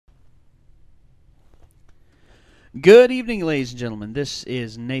Good evening, ladies and gentlemen. This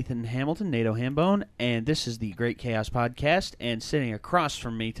is Nathan Hamilton, NATO Hambone, and this is the Great Chaos Podcast. And sitting across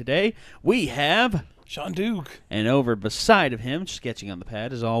from me today, we have Sean Duke. And over beside of him, sketching on the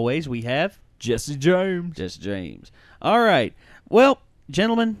pad as always, we have Jesse James. All right. Well,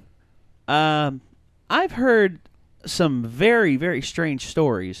 gentlemen, I've heard some very, very strange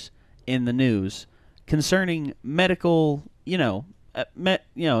stories in the news concerning medical, in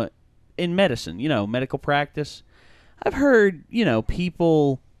medicine, medical practice. I've heard,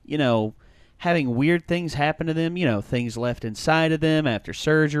 people, having weird things happen to them, things left inside of them after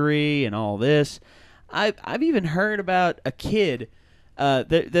surgery and all this. I've even heard about a kid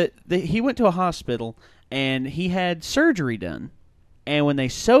he went to a hospital and he had surgery done. And when they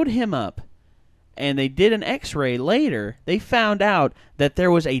sewed him up and they did an x-ray later, they found out that there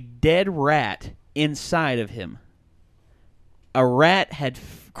was a dead rat inside of him. A rat had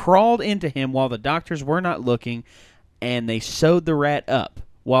crawled into him while the doctors were not looking, and they sewed the rat up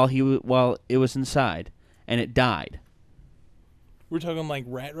while it was inside, and it died. We're talking like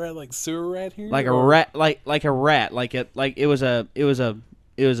rat, like sewer rat here. Like a rat, like a rat, it was a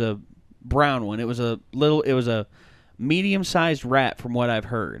brown one. It was a medium-sized rat from what I've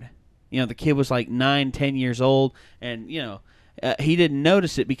heard. The kid was like 9-10 years old, and he didn't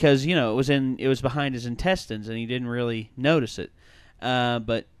notice it because it was behind his intestines, and he didn't really notice it.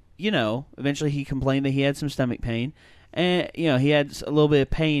 But eventually he complained that he had some stomach pain, and he had a little bit of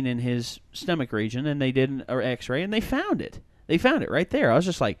pain in his stomach region, and they did an X-ray, and they found it. They found it right there. I was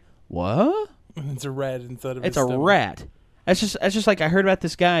just like, what? It's a rat inside of his It's stomach. a rat. That's just like I heard about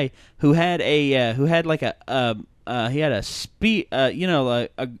this guy who had a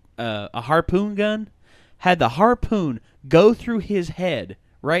harpoon gun. Had the harpoon go through his head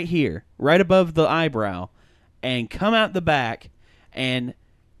right here, right above the eyebrow, and come out the back, and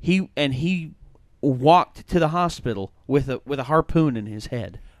he walked to the hospital with a harpoon in his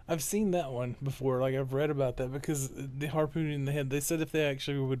head. I've seen that one before. Like, I've read about that because the harpoon in the head, they said if they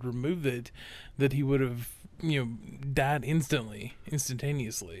actually would remove it, that he would have, died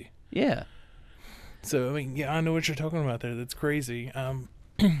instantaneously. Yeah. So, I mean, yeah, I know what you're talking about there. That's crazy. I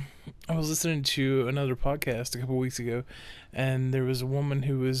was listening to another podcast a couple weeks ago, and there was a woman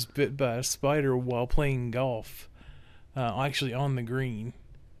who was bit by a spider while playing golf, actually on the green.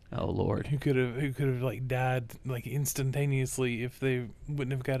 Oh Lord. Who could have like died like instantaneously if they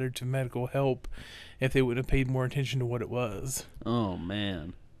wouldn't have got her to medical help, if they would have paid more attention to what it was. Oh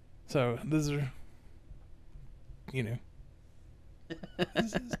man. So those are, this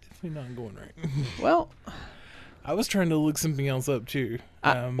is definitely not going right. Well, I was trying to look something else up too.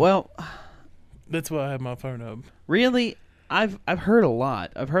 That's why I have my phone up. Really, I've heard a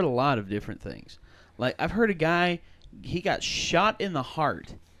lot. I've heard a lot of different things. Like I've heard a guy, he got shot in the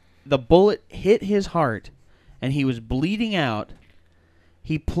heart. The bullet hit his heart, and he was bleeding out.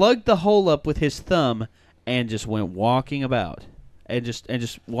 He plugged the hole up with his thumb and just went walking about, and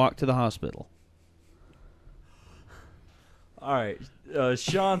just walked to the hospital. All right,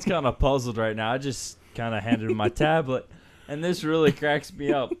 Sean's kind of puzzled right now. I just kind of handed him my tablet, and this really cracks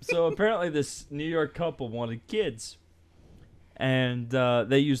me up. So apparently this New York couple wanted kids, and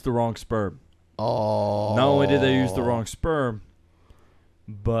they used the wrong sperm. Oh. Not only did they use the wrong sperm,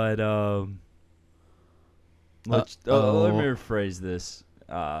 but let me rephrase this.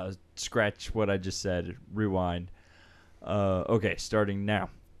 Scratch what I just said. Rewind. Okay, starting now.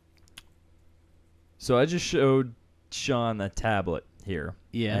 So I just showed Sean a tablet here.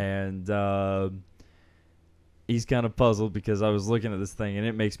 Yeah. And he's kind of puzzled because I was looking at this thing, and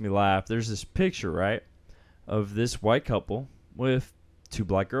it makes me laugh. There's this picture, right, of this white couple with two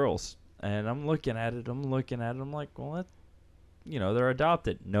black girls. And I'm looking at it. I'm like, well, they're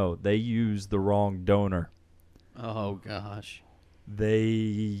adopted. No, they used the wrong donor. Oh, gosh. They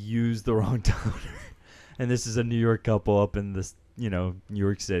used the wrong donor. And this is a New York couple up in this, New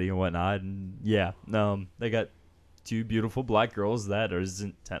York City and whatnot. And, yeah, they got two beautiful black girls. That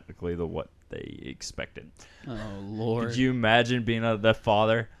isn't technically what they expected. Oh, Lord. Could you imagine being the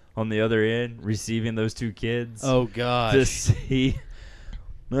father on the other end, receiving those two kids? Oh, gosh. To see...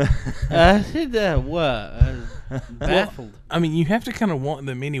 Baffled. Well, I mean, you have to kind of want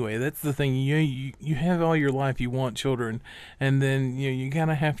them anyway. That's the thing. You have all your life you want children, and then you kind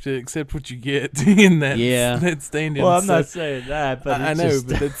of have to accept what you get in that that stand-in. Well, I'm not saying that, but I know,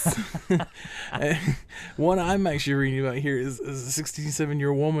 but that's one I'm actually reading about here is a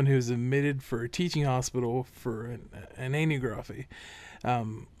 67-year-old woman who's admitted for a teaching hospital for an angiography.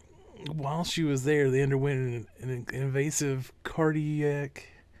 While she was there, they underwent an invasive cardiac,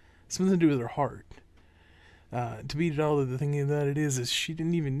 something to do with her heart. To beat it all, the thing about it is she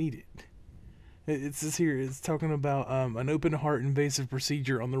didn't even need it. It says here, it's talking about an open heart invasive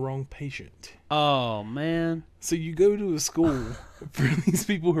procedure on the wrong patient. Oh man. So you go to a school for these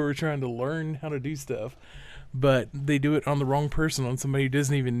people who are trying to learn how to do stuff, but they do it on the wrong person, on somebody who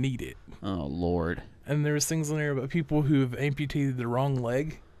doesn't even need it. Oh Lord. And there's things in there about people who have amputated the wrong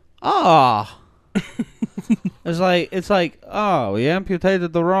leg. Ah. It's like, oh, we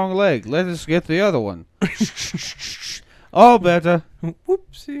amputated the wrong leg. Let us get the other one. Oh, better.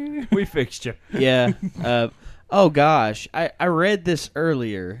 Whoopsie. We fixed you. Yeah. Oh gosh, I read this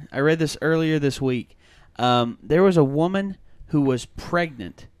earlier. I read this earlier this week. There was a woman who was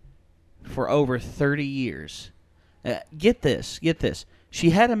pregnant for over 30 years. Get this. She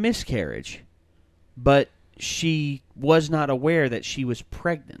had a miscarriage, but she was not aware that she was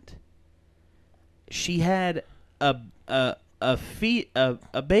pregnant. She had a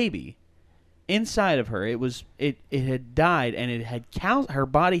baby inside of her. It had died, and it had her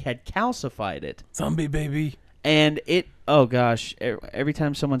body had calcified it. Zombie baby. And oh gosh, every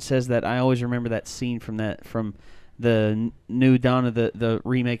time someone says that, I always remember that scene from the new Dawn of the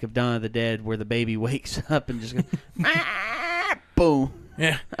remake of Dawn of the Dead, where the baby wakes up and just goes, boom.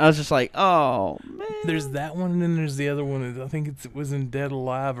 Yeah. I was just like, oh man. There's that one, and then there's the other one. I think it was in Dead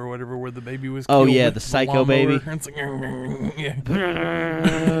Alive or whatever, where the baby was Oh killed yeah, with the psycho lawnmower. baby. It's like,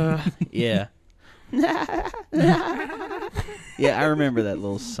 yeah. Yeah. Yeah, I remember that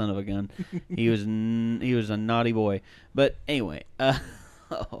little son of a gun. He was a naughty boy. But anyway,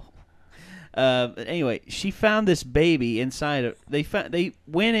 anyway, she found this baby inside of. They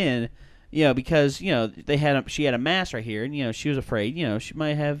went in, because she had a mass right here, and she was afraid, she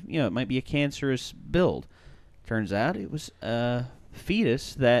might have, it might be a cancerous build. Turns out it was a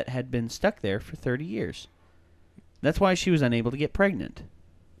fetus that had been stuck there for 30 years. That's why she was unable to get pregnant.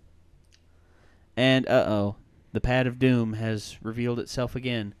 And the pad of doom has revealed itself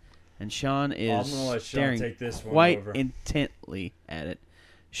again, and Sean is I'm gonna let Sean staring take this one quite over. intently at it.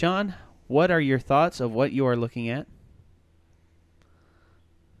 Sean, what are your thoughts of what you are looking at?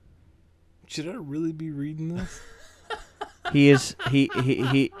 Should I really be reading this? He is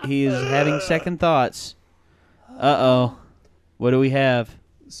having second thoughts. What do we have?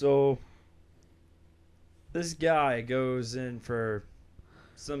 So, this guy goes in for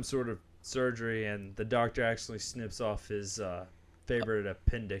some sort of surgery, and the doctor actually snips off his favorite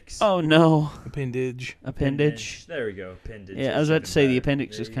appendix. Oh no, Appendage. appendage. There we go, appendage. Yeah, I That's was about to say even the better.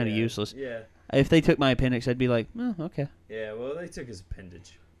 appendix is kind of useless. Yeah, If they took my appendix, I'd be like, oh, okay. yeah. Well, they took his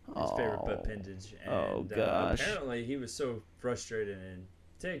appendage, his favorite appendage, and Oh, gosh. apparently he was so frustrated and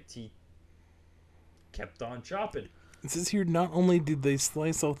ticked, he kept on chopping. It says here, not only did they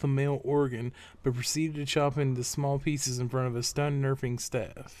slice off the male organ, but proceeded to chop it into small pieces in front of a stunned nursing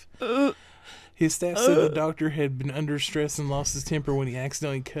staff. His staff said the doctor had been under stress and lost his temper when he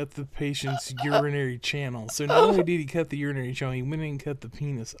accidentally cut the patient's urinary channel. So not only did he cut the urinary channel, he went in and cut the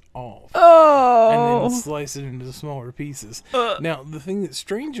penis off. And then slice it into smaller pieces. Now, the thing that's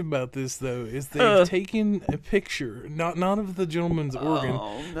strange about this, though, is they've taken a picture, not of the gentleman's organ,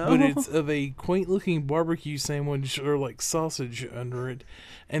 but it's of a quaint-looking barbecue sandwich or like sausage under it,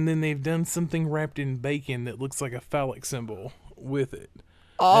 and then they've done something wrapped in bacon that looks like a phallic symbol with it.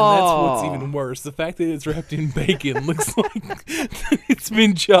 And that's what's even worse. The fact that it's wrapped in bacon looks like it's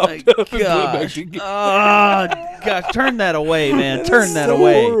been chopped up and put back Gosh. together. Oh, gosh. Turn that away, man. Turn that so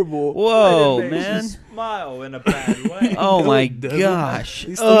away. horrible. Whoa, And it makes man. you smile in a bad way. Oh, No, my it doesn't. gosh.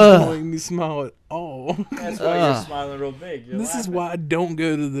 These things don't make me smile at all. That's why you're smiling real big. You're This is laughing. why I don't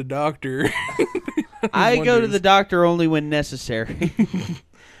go to the doctor. I go to wonders. the doctor only when necessary.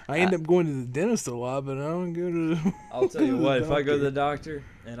 I end up going to the dentist a lot, but I don't go to the I'll tell you the what, if I go to doctor. the doctor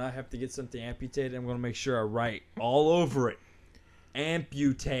and I have to get something amputated, I'm going to make sure I write all over it.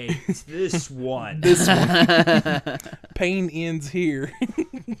 Amputate this one. This one. Pain ends here.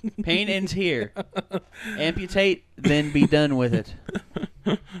 Pain ends here. Amputate, then be done with it.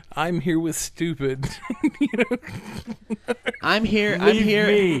 I'm here with stupid. I'm here. Leave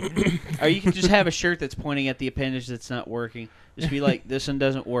me. Or you can just have a shirt that's pointing at the appendage that's not working. Just be like, this one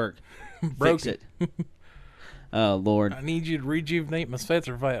doesn't work. Broke Fix it. Oh, Lord. I need you to rejuvenate my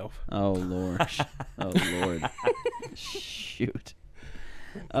Spetzer valve. Oh, Lord. Oh, Lord. Shoot.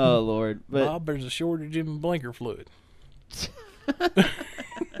 Oh, Lord. But Bob, there's a shortage in blinker fluid.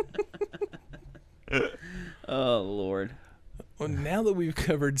 oh, Lord. Well, now that we've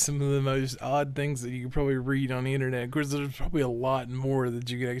covered some of the most odd things that you could probably read on the internet, of course, there's probably a lot more that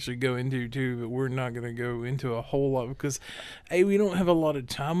you could actually go into, too, but we're not going to go into a whole lot because, A, we don't have a lot of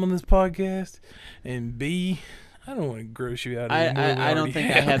time on this podcast, and B, I don't want to gross you out any more than I don't already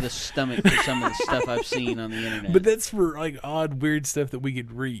think I have the stomach for some of the stuff I've seen on the internet. But that's for, like, odd, weird stuff that we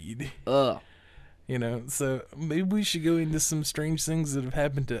could read. Ugh. So maybe we should go into some strange things that have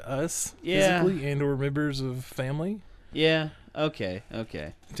happened to us Yeah. physically and or members of family. Yeah. Okay.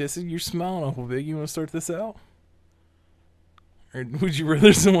 Jesse, you're smiling awful big. You want to start this out? Or would you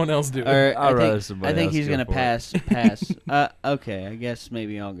rather someone else do it? Or I'd rather I somebody think else he's go gonna for it. pass. Okay. I guess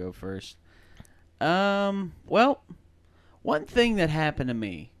maybe I'll go first. Well, one thing that happened to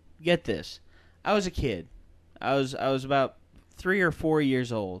me. Get this. I was a kid. I was about 3 or 4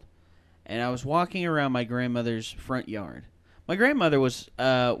 years old, and I was walking around my grandmother's front yard. My grandmother was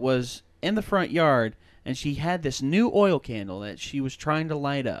in the front yard, and she had this new oil candle that she was trying to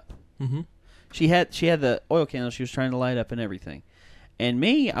light up. Mm-hmm. She had the oil candle she was trying to light up and everything. And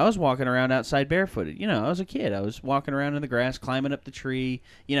me, I was walking around outside barefooted. I was a kid. I was walking around in the grass, climbing up the tree,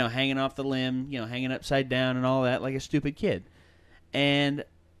 hanging off the limb, hanging upside down and all that like a stupid kid. And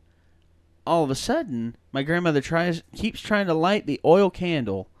all of a sudden, my grandmother keeps trying to light the oil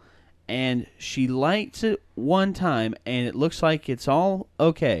candle, and she lights it one time, and it looks like it's all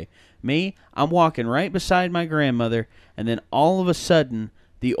okay. Me, I'm walking right beside my grandmother, and then all of a sudden,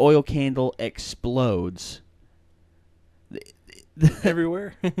 the oil candle explodes.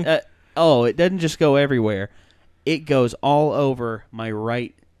 Everywhere. It doesn't just go everywhere. It goes all over my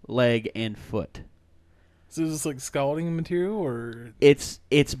right leg and foot. So is this like scalding material or It's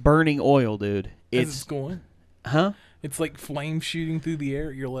burning oil, dude. it's going? Huh? It's like flame shooting through the air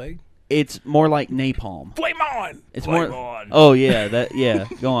at your leg. It's more like napalm. Flame on! It's Flame more. on. Oh yeah,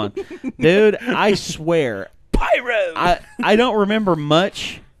 go on, dude. I swear, Pyro! I don't remember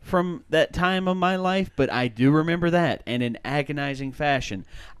much from that time of my life, but I do remember that, and in agonizing fashion.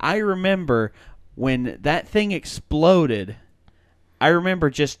 I remember when that thing exploded. I remember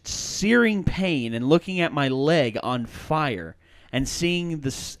just searing pain and looking at my leg on fire and seeing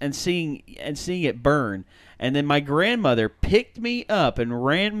it burn. And then my grandmother picked me up and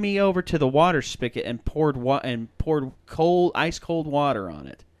ran me over to the water spigot and poured ice cold water on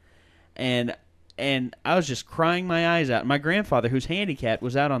it. And I was just crying my eyes out. My grandfather, who's handicapped,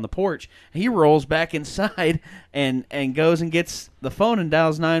 was out on the porch. He rolls back inside and goes and gets the phone and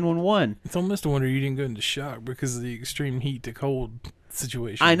dials 911. It's almost a wonder you didn't go into shock because of the extreme heat to cold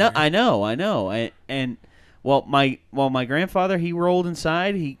situation. I know. And my grandfather, he rolled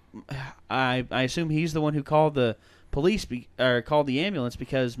inside. I assume he's the one who called the police or called the ambulance,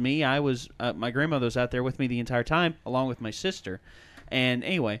 because I was my grandmother was out there with me the entire time, along with my sister. And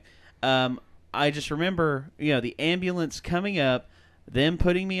anyway, I just remember, the ambulance coming up, them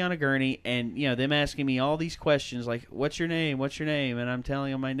putting me on a gurney, and, them asking me all these questions like, what's your name? What's your name? And I'm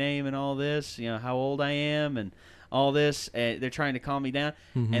telling them my name and all this, how old I am and all this. They're trying to calm me down.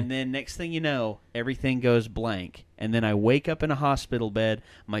 Mm-hmm. And then next thing you know, everything goes blank. And then I wake up in a hospital bed.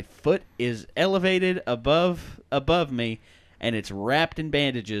 My foot is elevated above me, and it's wrapped in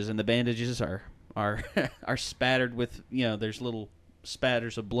bandages, and the bandages are are spattered with, there's little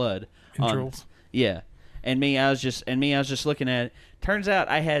spatters of blood. Entrails. Yeah. And I was just looking at it. Turns out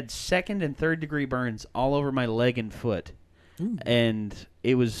I had 2nd and 3rd degree burns all over my leg and foot. Ooh. And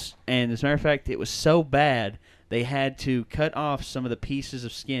as a matter of fact, it was so bad they had to cut off some of the pieces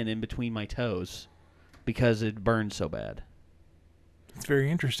of skin in between my toes because it burned so bad. It's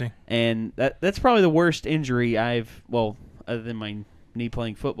very interesting. And that's probably the worst injury other than my knee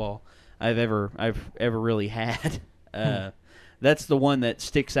playing football, I've ever really had. That's the one that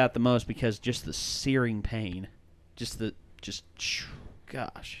sticks out the most because just the searing pain,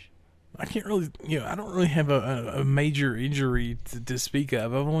 gosh. I can't really, I don't really have a major injury to speak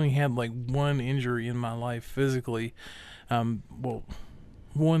of. I've only had like one injury in my life physically.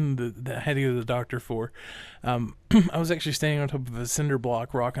 One that I had to go to the doctor for. I was actually standing on top of a cinder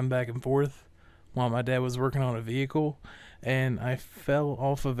block rocking back and forth while my dad was working on a vehicle, and I fell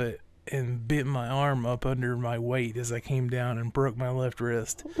off of it and bent my arm up under my weight as I came down and broke my left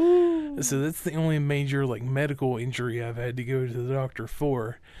wrist. Ooh. So that's the only major medical injury I've had to go to the doctor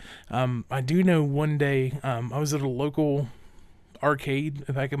for. I do know one day I was at a local arcade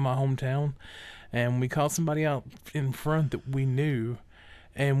back in my hometown, and we caught somebody out in front that we knew,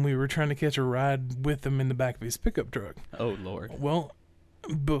 and we were trying to catch a ride with him in the back of his pickup truck. Oh, Lord. Well,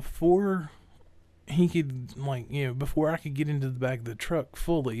 before he could, before I could get into the back of the truck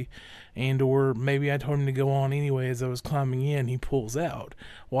fully, and or maybe I told him to go on anyway as I was climbing in, he pulls out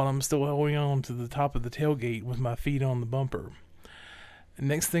while I'm still holding on to the top of the tailgate with my feet on the bumper.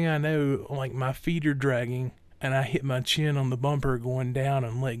 Next thing I know, my feet are dragging, and I hit my chin on the bumper going down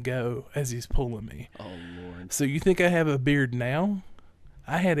and let go as he's pulling me. Oh, Lord. So you think I have a beard now?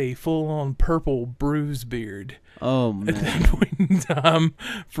 I had a full-on purple bruise beard. Oh, man. At that point in time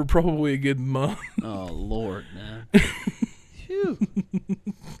for probably a good month. Oh, Lord, man. Phew.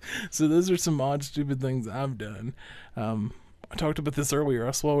 So those are some odd, stupid things I've done. I talked about this earlier.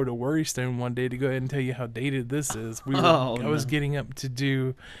 I swallowed a worry stone one day to go ahead and tell you how dated this is. I was getting up to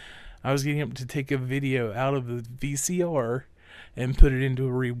take a video out of the VCR and put it into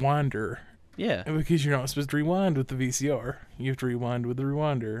a rewinder. Yeah. And because you're not supposed to rewind with the VCR. You have to rewind with the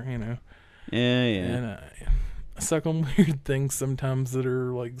rewinder, Yeah. And I suck on weird things sometimes that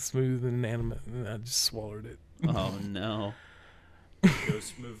are like smooth and inanimate, and I just swallowed it. Oh no. Go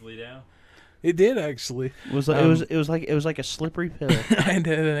smoothly down. It did actually. It was like a slippery pill. I had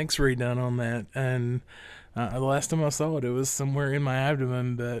to have an X-ray done on that, and the last time I saw it, it was somewhere in my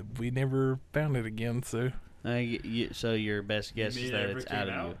abdomen, but we never found it again. So, So your best guess is that it's out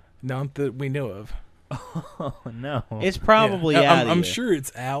of you. Not that we know of. Oh no! It's probably Yeah. out of I'm you. sure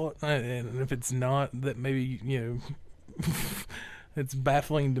it's out, and if it's not, that maybe it's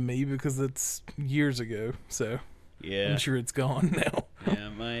baffling to me because it's years ago. So Yeah. I'm sure it's gone now. Yeah,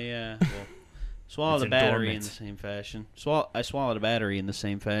 my swallowed It's a battery in dormant. the same fashion. I swallowed a battery in the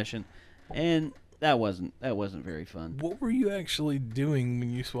same fashion, and that wasn't very fun. What were you actually doing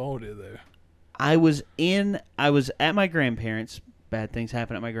when you swallowed it, though? I was at my grandparents'. Bad things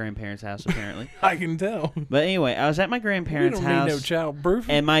happen at my grandparents' house apparently. I can tell. But anyway, I was at my We grandparents' don't house. need no childproof.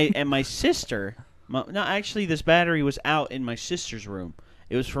 And my sister, actually, this battery was out in my sister's room.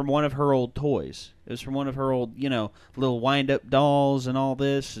 It was from one of her old toys. It was from one of her old, little wind-up dolls and all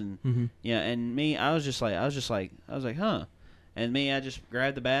this, and and me, I was like, huh, and me, I just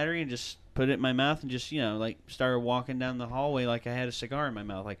grabbed the battery and just put it in my mouth and just, started walking down the hallway like I had a cigar in my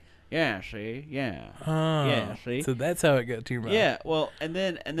mouth, like, yeah, see, yeah, yeah, see. So that's how it got to your mouth. Yeah, well, and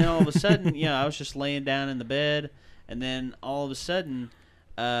then all of a sudden, I was just laying down in the bed, and then all of a sudden,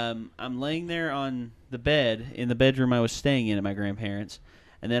 I'm laying there on the bed in the bedroom I was staying in at my grandparents',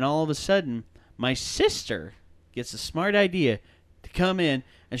 and then all of a sudden, my sister gets a smart idea to come in,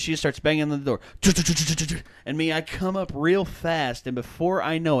 and she just starts banging on the door, and me, I come up real fast, and before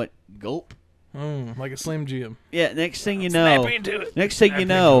I know it, gulp. Like a Slim Jim. Yeah, next thing you know, I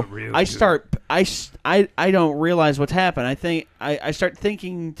don't realize what's happened. I start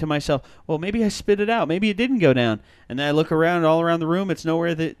thinking to myself, well, maybe I spit it out. Maybe it didn't go down. And then I look around all around the room. It's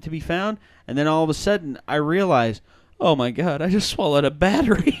nowhere to be found. And then all of a sudden, I realize, oh my God, I just swallowed a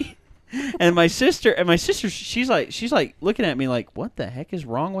battery. and my sister, she's like looking at me like, what the heck is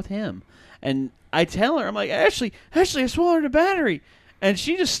wrong with him? And I tell her, I'm like, Ashley, I swallowed a battery. And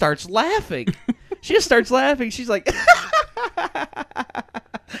she just starts laughing. She's like,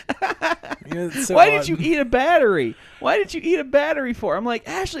 So why did you eat a battery? Why did you eat a battery for? I'm like,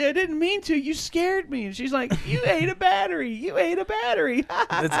 Ashley, I didn't mean to. You scared me. And she's like, you ate a battery. You ate a battery.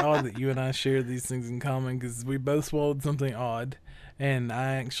 It's odd that you and I share these things in common because we both swallowed something odd. And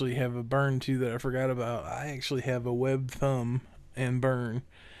I actually have a burn, too, that I forgot about. I actually have a webbed thumb and burn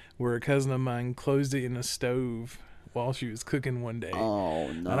where a cousin of mine closed it in a stove while she was cooking one day. Oh,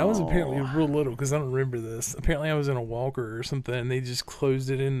 no. And I was apparently real little because I don't remember this. Apparently I was in a walker or something and they just closed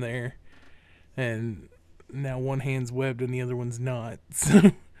it in there. And now one hand's webbed and the other one's not.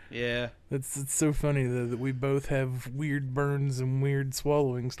 So Yeah. it's so funny though that we both have weird burns and weird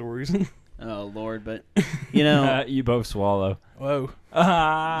swallowing stories. Oh, Lord. But, you both swallow. Whoa. In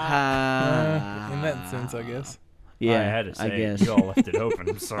in that sense, I guess. Yeah, I had to say I guess. it. You all left it open.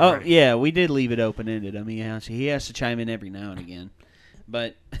 I'm sorry. Oh, yeah, we did leave it open-ended. I mean, he has to chime in every now and again.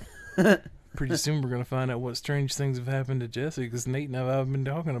 But Pretty soon we're going to find out what strange things have happened to Jesse because Nate and I have been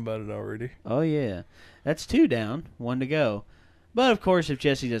talking about it already. oh, yeah. That's 2 down, 1 to go. But, of course, if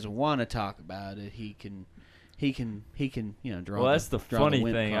Jesse doesn't want to talk about it, he can draw. Well, that's the draw funny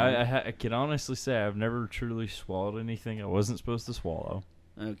wimp thing. card. I can honestly say I've never truly swallowed anything I wasn't supposed to swallow.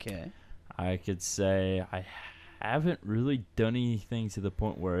 Okay. I could say I haven't really done anything to the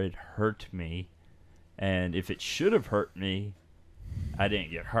point where it hurt me. And if it should have hurt me, I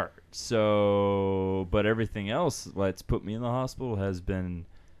didn't get hurt. So, but everything else that's put me in the hospital has been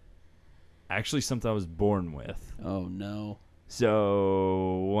actually something I was born with. Oh, no.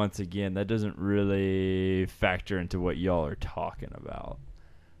 So, once again, that doesn't really factor into what y'all are talking about.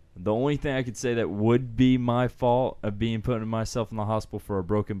 The only thing I could say that would be my fault of being putting myself in the hospital for a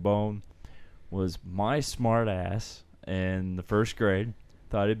broken bone was my smart ass in the 1st grade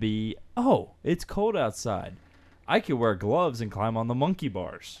thought it'd be, it's cold outside. I could wear gloves and climb on the monkey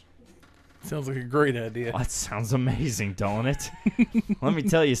bars. Sounds like a great idea. That sounds amazing, don't it? Let me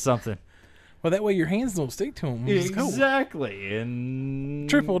tell you something. Well, that way your hands don't stick to them. Exactly, and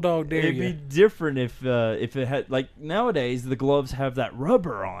Triple dog dare it'd you. be different if it had, like, nowadays the gloves have that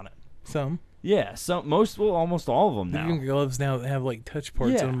rubber on it. Some. Yeah, almost all of them now. Even gloves now that have like touch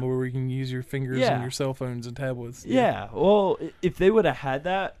parts Yeah. on them where you can use your fingers Yeah. on your cell phones and tablets. Yeah, well, if they would have had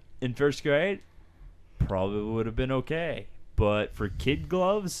that, in first grade, probably would have been okay. But for kid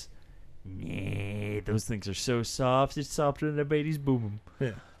gloves, nah, those things are so soft. It's softer than a baby's boom.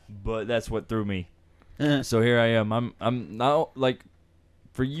 Yeah. But that's what threw me. So here I am. I'm not like,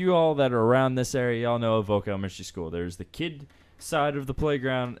 for you all that are around this area, y'all know Avoca Elementary School. There's the kid side of the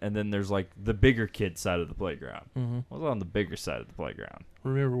playground, and then there's like the bigger kid side of the playground. Mm-hmm. I was on the bigger side of the playground.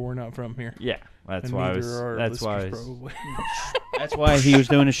 Remember, we're not from here. Yeah, that's And why I neither was. are our That's why. I listeners, was, probably. That's why he was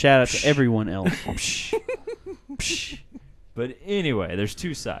doing a shout out to everyone else. But anyway, there's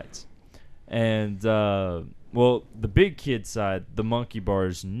two sides, and well, the big kid side, the monkey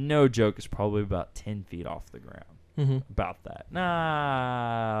bars, no joke, is probably about 10 feet off the ground. Mm-hmm. About that.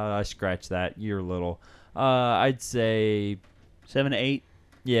 Nah, I scratched that. You're little. I'd say 7 to 8.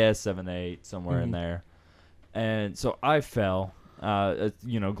 yeah, 7 to 8, somewhere in Mhm. there. And so I fell.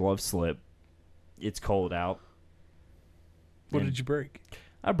 Glove slip. It's cold out. What And did you break?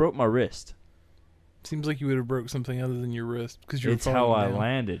 I broke my wrist. Seems like you would have broke something other than your wrist because you're. It's how I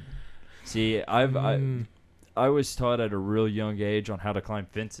landed. See, I was taught at a real young age on how to climb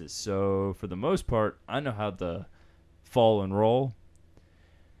fences. So for the most part, I know how to fall and roll.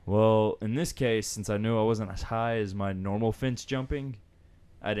 Well, in this case, since I knew I wasn't as high as my normal fence jumping,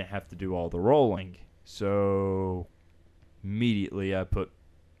 I didn't have to do all the rolling. So immediately I put,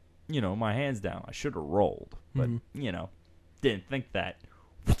 my hands down. I should have rolled, but, didn't think that.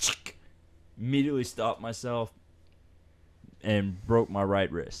 Immediately stopped myself and broke my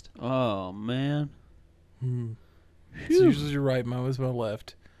right wrist. Oh, man. Hmm. Phew. So yours was your right, mine was my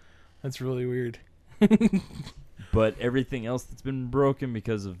left. That's really weird. But everything else that's been broken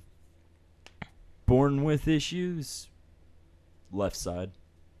because of born with issues, left side.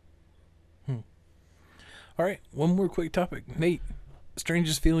 All right, one more quick topic. Nate,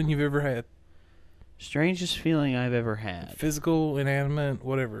 strangest feeling you've ever had? Strangest feeling I've ever had. Physical, inanimate,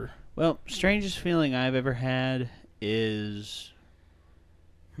 whatever. Well, strangest feeling I've ever had is,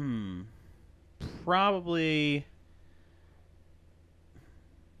 probably,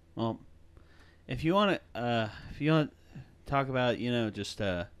 well, if you want to talk about, just,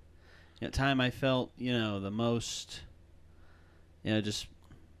 time I felt, the most, just,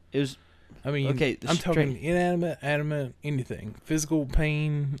 it was, I mean, okay, I'm talking inanimate, animate, anything. Physical,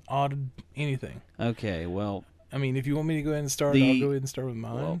 pain, odd, anything. okay, well, I mean, if you want me to go ahead and start, I'll go ahead and start with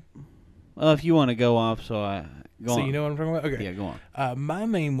mine. well, if you want to go off, go on. You know what I'm talking about? Okay. Yeah, go on. My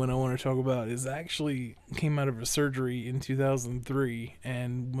main one I want to talk about is actually came out of a surgery in 2003,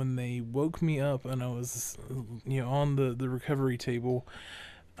 and when they woke me up and I was, on the recovery table,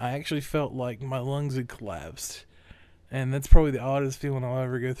 I actually felt like my lungs had collapsed. And that's probably the oddest feeling I'll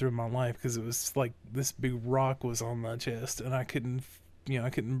ever go through in my life, because it was like this big rock was on my chest, and I couldn't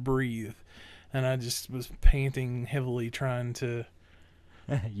breathe, and I just was panting heavily trying to.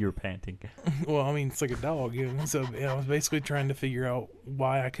 You were panting. Well, I mean, it's like a dog, So I was basically trying to figure out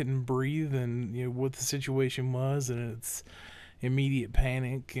why I couldn't breathe, and what the situation was, and it's immediate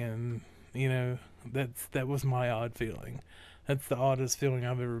panic, and that was my odd feeling. That's the oddest feeling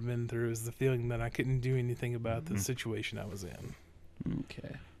I've ever been through, is the feeling that I couldn't do anything about the situation I was in.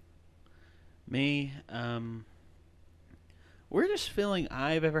 Okay. Me, weirdest feeling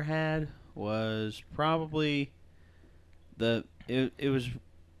I've ever had was probably it was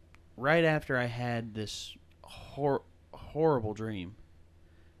right after I had this horrible dream.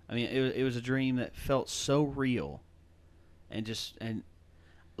 I mean, it was a dream that felt so real, and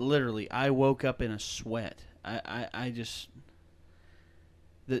literally I woke up in a sweat. I just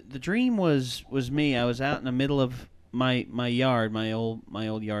the dream was me. I was out in the middle of my yard, my old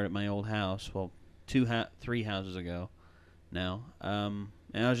yard at my old house. Well, 3 houses ago now. And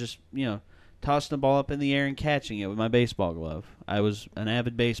I was just tossing the ball up in the air and catching it with my baseball glove. I was an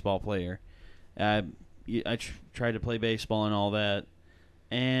avid baseball player. I tried to play baseball and all that.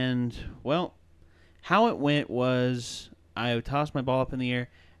 And, well, how it went was I tossed my ball up in the air,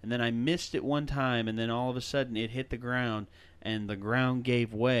 and then I missed it one time, and then all of a sudden it hit the ground, and the ground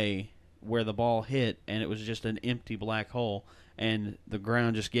gave way where the ball hit, and it was just an empty black hole, and the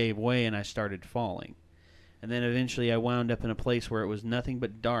ground just gave way, and I started falling. And then eventually I wound up in a place where it was nothing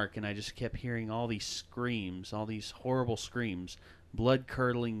but dark, and I just kept hearing all these screams, all these horrible screams,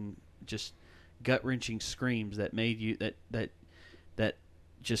 blood-curdling, just gut-wrenching screams that made you, that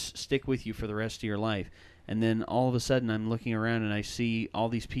just stick with you for the rest of your life. And then all of a sudden I'm looking around and I see all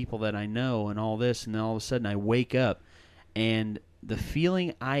these people that I know and all this, and then all of a sudden I wake up, and the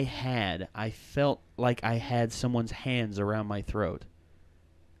feeling I felt like I had someone's hands around my throat.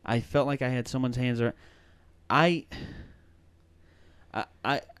 I felt like I had someone's hands around.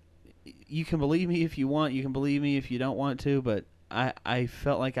 You can believe me if you want. You can believe me if you don't want to. But I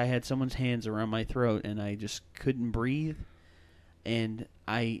felt like I had someone's hands around my throat, and I just couldn't breathe. And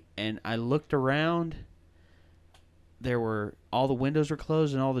I looked around. All the windows were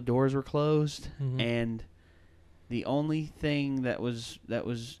closed and all the doors were closed, and the only thing that was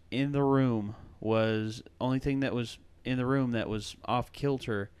in the room was off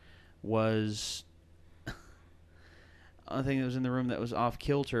kilter was only thing that was in the room that was off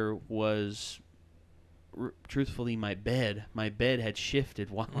kilter was truthfully my bed. My bed had shifted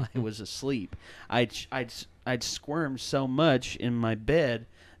while I was asleep. I'd squirmed so much in my bed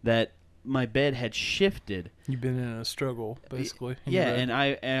that my bed had shifted. You've been in a struggle, basically. Yeah, and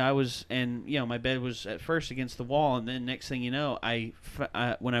I was, and my bed was at first against the wall, and then next thing you know,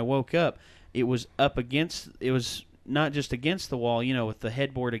 when I woke up, it was not just against the wall, with the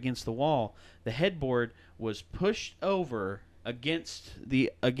headboard against the wall. The headboard was pushed over against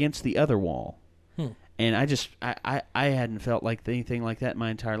the other wall. And I hadn't felt like anything like that in my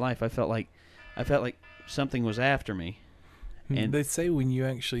entire life. I felt like something was after me. And they say when you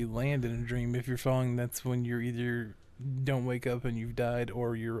actually land in a dream, if you're falling, that's when you're either don't wake up and you've died,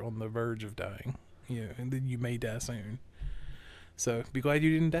 or you're on the verge of dying. And then you may die soon. So be glad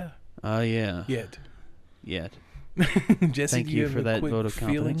you didn't die. Oh yeah. Yet. Jesse, thank do you have for a that quick vote of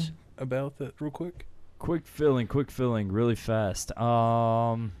feeling confidence about that, real quick? Quick feeling, really fast.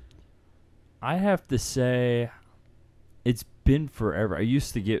 I have to say, it's been forever. I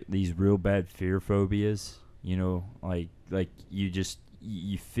used to get these real bad fear phobias. Like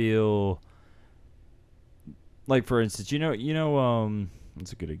you feel like, for instance,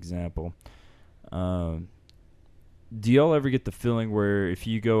 that's a good example. Do y'all ever get the feeling where if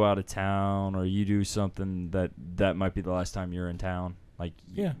you go out of town or you do something that might be the last time you're in town? Like,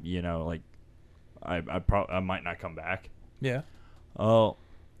 yeah, like I might not come back. Yeah. Oh,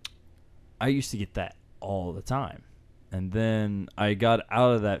 I used to get that all the time. And then I got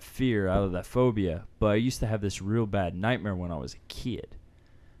out of that fear, out of that phobia, but I used to have this real bad nightmare when I was a kid.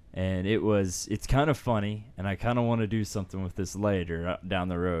 And it's kind of funny, and I kind of want to do something with this later down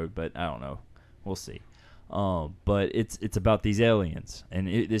the road, but I don't know. We'll see. But it's about these aliens, and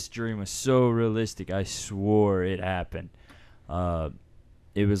this dream was so realistic. I swore it happened.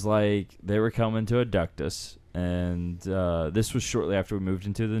 It was like they were coming to abduct us, and this was shortly after we moved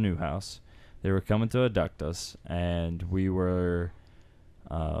into the new house. They were coming to abduct us, and we were,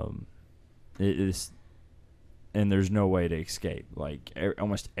 and there's no way to escape. Like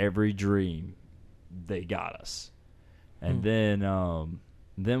almost every dream, they got us. And then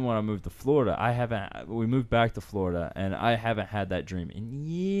when I moved to Florida, we moved back to Florida, and I haven't had that dream in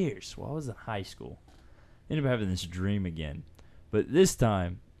years. Well, I was in high school. Ended up having this dream again. But this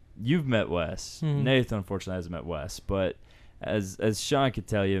time, you've met Wes. Nathan, unfortunately, hasn't met Wes, but as Sean could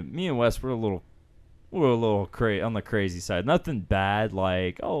tell you, me and Wes, we're a little on the crazy side. Nothing bad,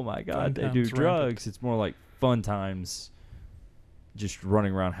 like, oh my God, they do drugs. It's more like fun times, just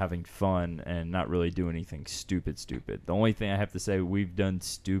running around having fun and not really doing anything stupid. The only thing I have to say we've done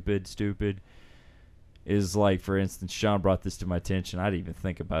stupid is, like, for instance, Sean brought this to my attention. I didn't even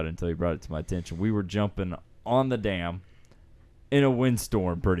think about it until he brought it to my attention. We were jumping on the dam in a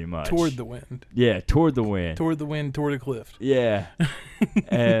windstorm, pretty much. Toward the wind. Yeah, toward the wind. Toward the wind, toward a cliff. Yeah.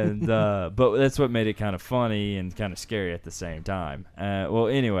 And but that's what made it kind of funny and kind of scary at the same time. Well,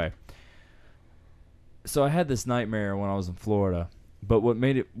 anyway. So I had this nightmare when I was in Florida. But what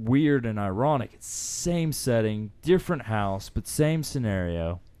made it weird and ironic, it's same setting, different house, but same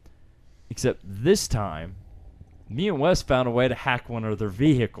scenario. Except this time, me and Wes found a way to hack one of their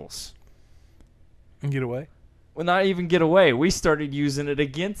vehicles. And get away? Well, not even get away. We started using it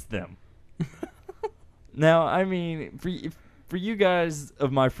against them. Now, I mean, for you guys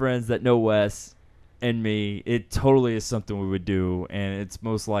of my friends that know Wes and me, it totally is something we would do, and it's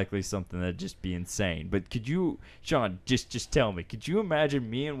most likely something that'd just be insane. But could you, Sean, just tell me, could you imagine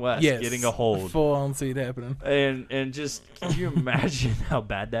me and Wes getting a hold? Full on see it happening. And just, could you imagine how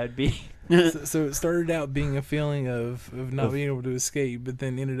bad that'd be? So it started out being a feeling of not being able to escape, but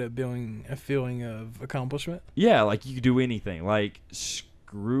then ended up being a feeling of accomplishment. Yeah, like you could do anything. Like,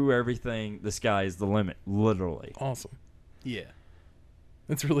 screw everything. The sky is the limit, literally. Awesome. Yeah.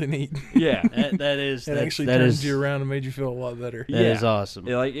 That's really neat. Yeah. that is. It actually turned you around and made you feel a lot better. That is awesome.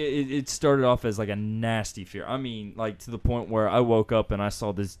 Yeah, like it started off as like a nasty fear. I mean, like to the point where I woke up and I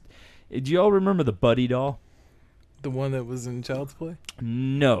saw this. Do y'all remember the Buddy doll? The one that was in Child's Play?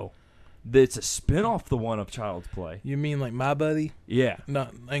 No. It's a spin-off the one of Child's Play. You mean like My Buddy? Yeah.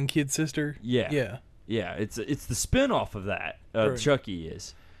 Not and Kid Sister? Yeah. Yeah. Yeah, it's the spin-off of that. Right. Chucky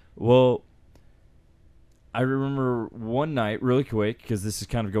is. Well, I remember one night, really quick, because this is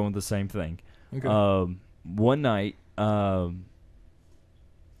kind of going the same thing. Okay. One night,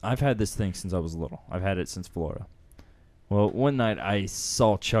 I've had this thing since I was little. I've had it since Florida. Well, one night I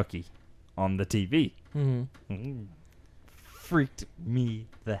saw Chucky on the TV. Mm-hmm. Freaked me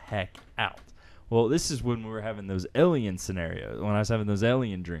the heck out. Well, this is when we were having those alien scenarios, when I was having those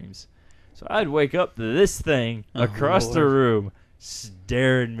alien dreams. So I'd wake up to this thing across the room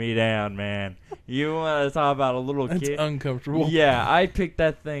staring me down, man. You want to talk about a little That's kid? uncomfortable. Yeah, I picked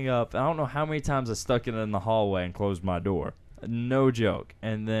that thing up. I don't know how many times I stuck it in the hallway and closed my door. No joke.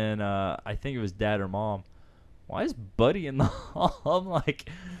 And then I think it was Dad or Mom. Why is Buddy in the hall? I'm like,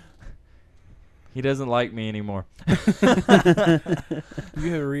 he doesn't like me anymore. You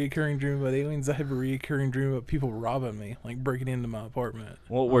have a reoccurring dream about aliens. I have a reoccurring dream about people robbing me, like breaking into my apartment.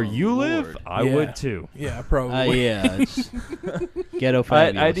 Well, where you live, I Yeah. would too. Yeah, probably. Yeah, it's ghetto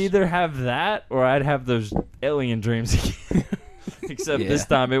fabulous. I'd either have that or I'd have those alien dreams again. Except this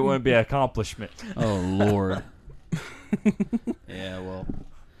time it wouldn't be an accomplishment. Oh, Lord. Yeah, well.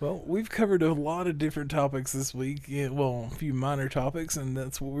 Well, we've covered a lot of different topics this week. Yeah, well, a few minor topics, and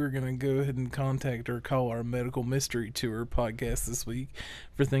that's what we're going to go ahead and contact or call our Medical Mystery Tour podcast this week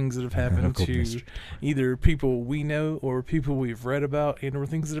for things that have happened Medical to mystery. either people we know or people we've read about and or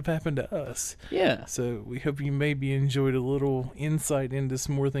things that have happened to us. Yeah. So we hope you maybe enjoyed a little insight into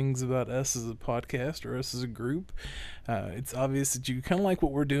some more things about us as a podcast or us as a group. It's obvious that you kind of like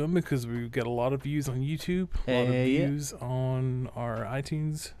what we're doing because we've got a lot of views on YouTube, a lot of views on our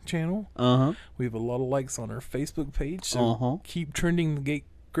iTunes channel. Uh-huh. We have a lot of likes on our Facebook page. So keep trending the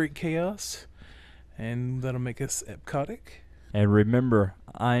Great Chaos, and that'll make us epcotic. And remember,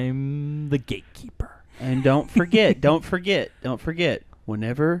 I'm the gatekeeper. And don't forget,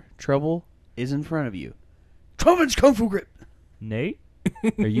 whenever trouble is in front of you, Truman's Kung Fu Grip. Nate,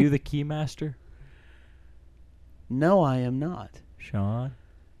 are you the keymaster? No, I am not. Sean,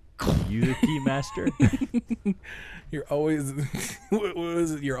 are you the keymaster? You're always, what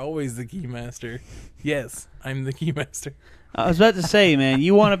was it? You're always the keymaster. Yes, I'm the keymaster. I was about to say, man,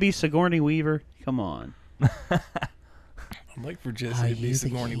 you want to be Sigourney Weaver? Come on. I'd like for Jesse to be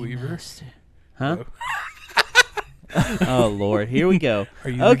Sigourney Weaver. Huh? Oh, Lord. Here we go. Are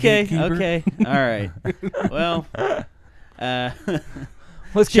you the Okay. gatekeeper? Okay. All right. Well,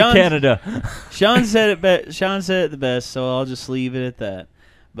 Let's get Canada. Sean said it the best, so I'll just leave it at that.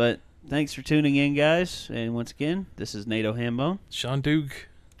 But thanks for tuning in, guys. And once again, this is Nato Hambone, Sean Duke.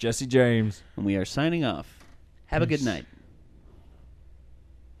 Jesse James. and we are signing off. Have a good night.